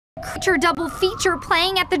Creature double feature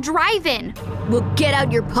playing at the drive-in. Well, get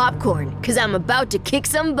out your popcorn, because I'm about to kick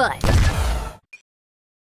some butt.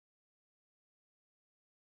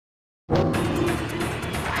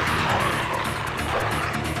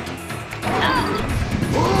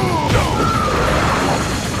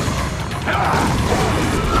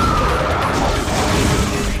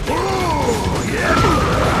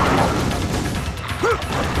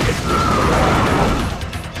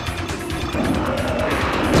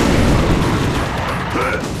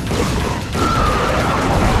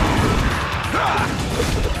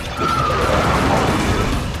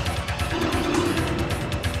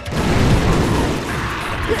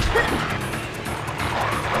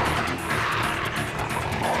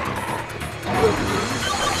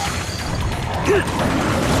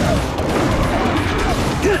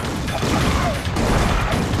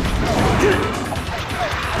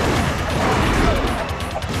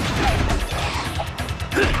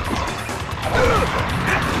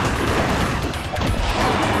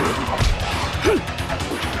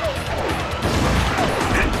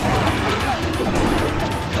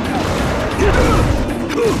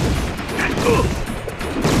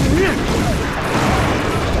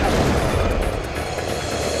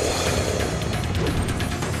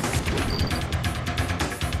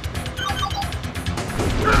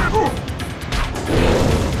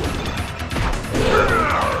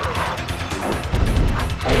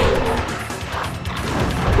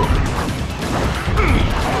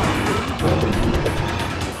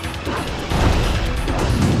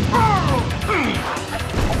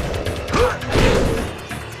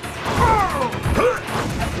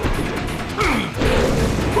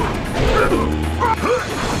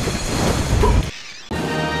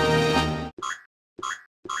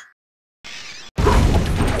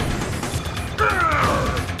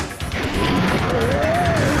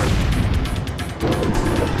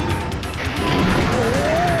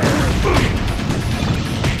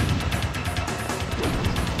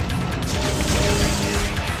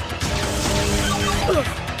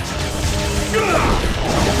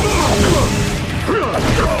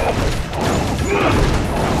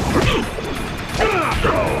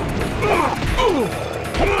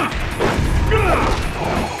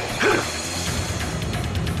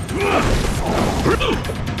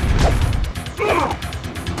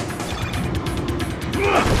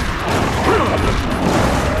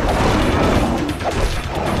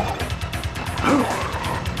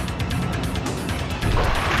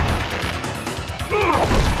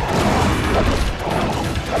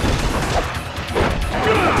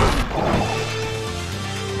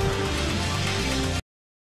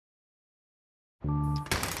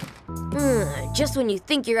 Just when you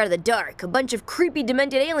think you're out of the dark, a bunch of creepy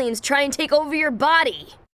demented aliens try and take over your body.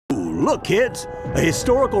 Ooh, look, kids! A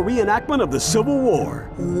historical reenactment of the Civil War.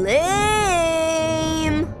 Lame!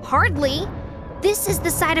 Hardly. This is the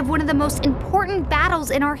site of one of the most important battles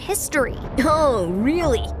in our history. Oh,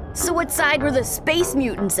 really? So what side were the space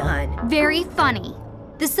mutants on? Very funny.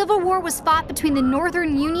 The Civil War was fought between the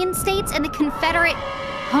Northern Union states and the Confederate...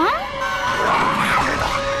 Huh?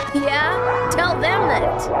 Yeah? Tell them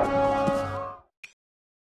that.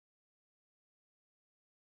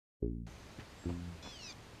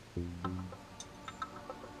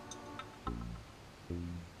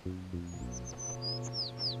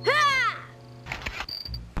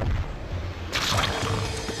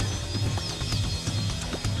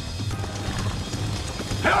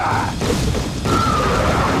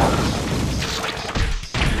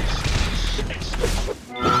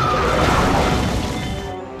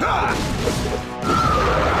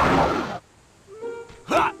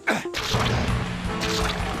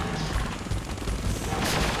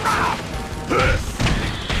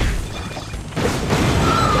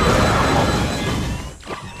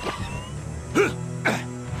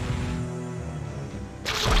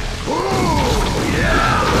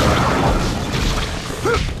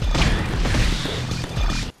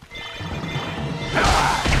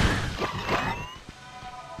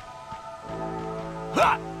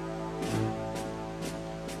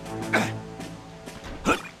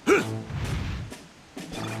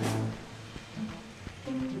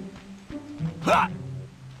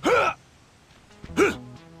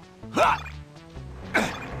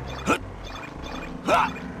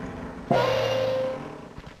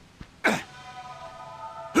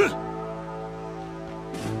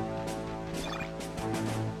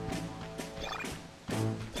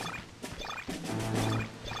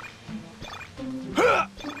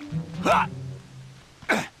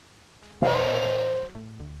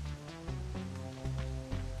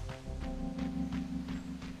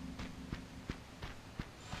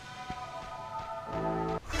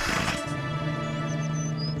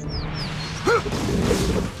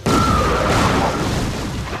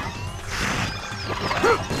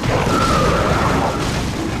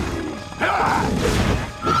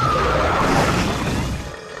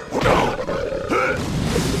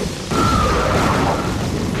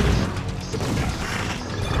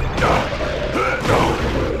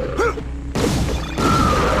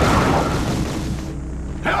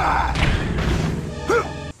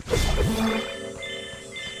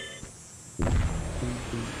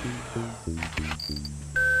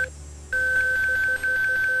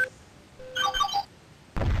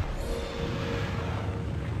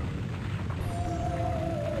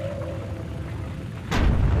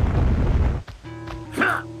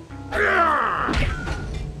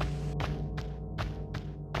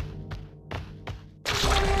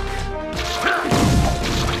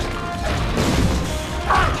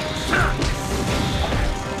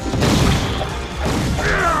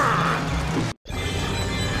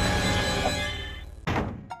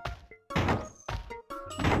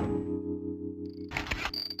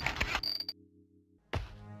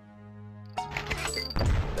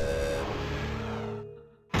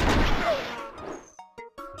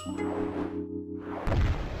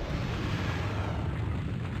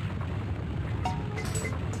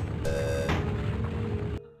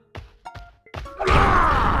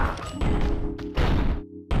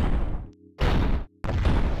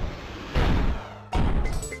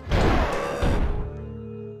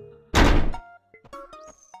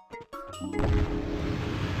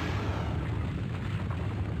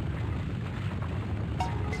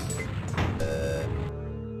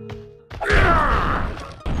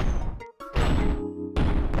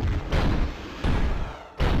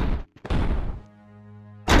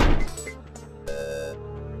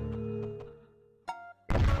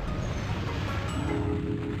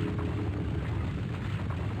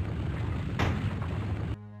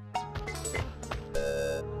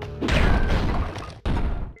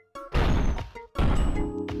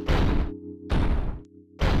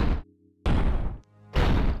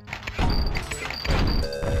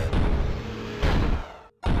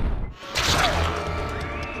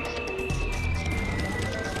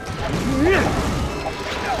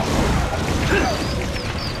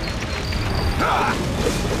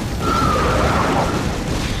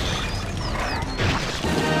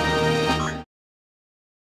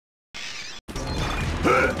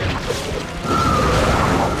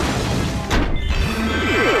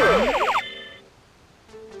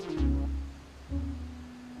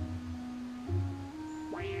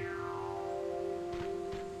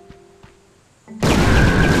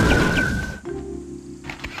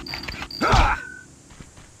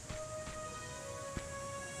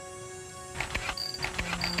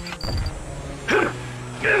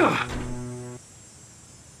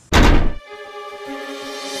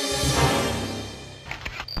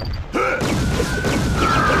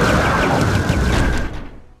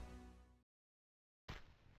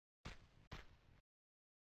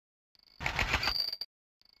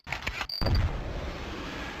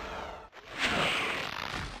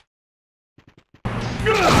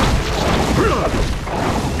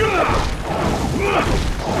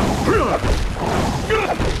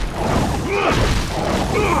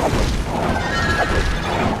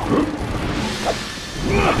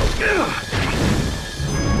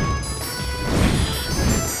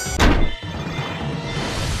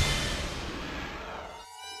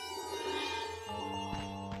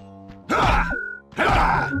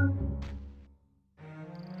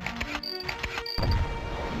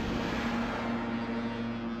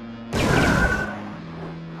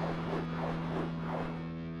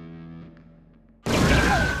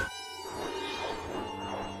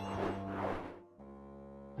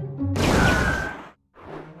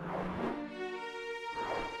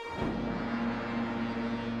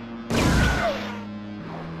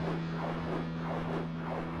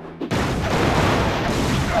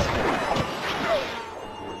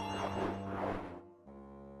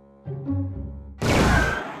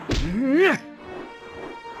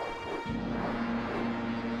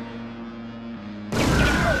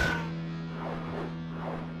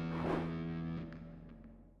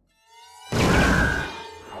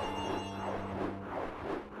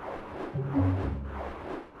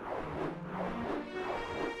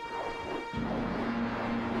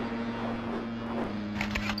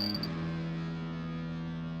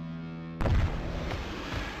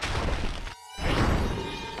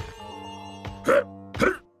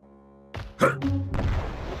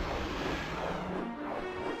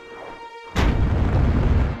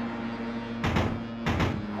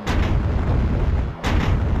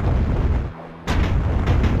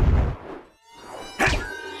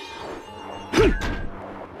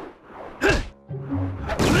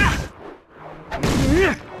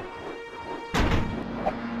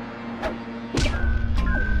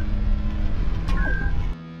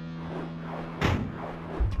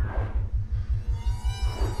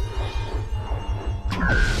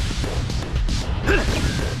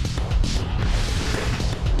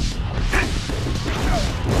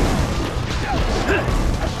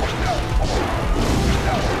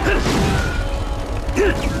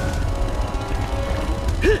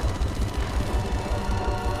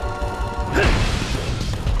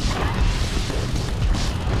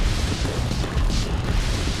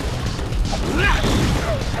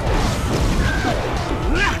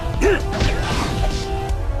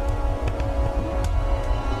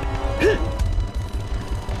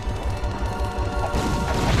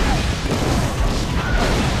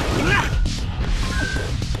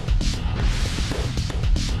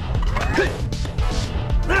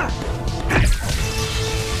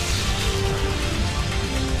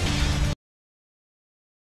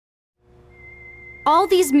 All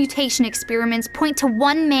these mutation experiments point to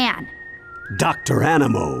one man. Dr.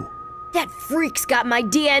 Animo. That freak's got my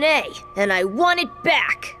DNA, and I want it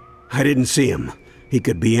back. I didn't see him. He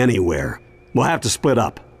could be anywhere. We'll have to split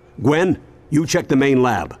up. Gwen, you check the main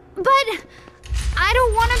lab. But I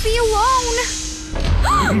don't want to be alone.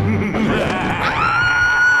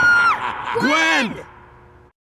 Gwen!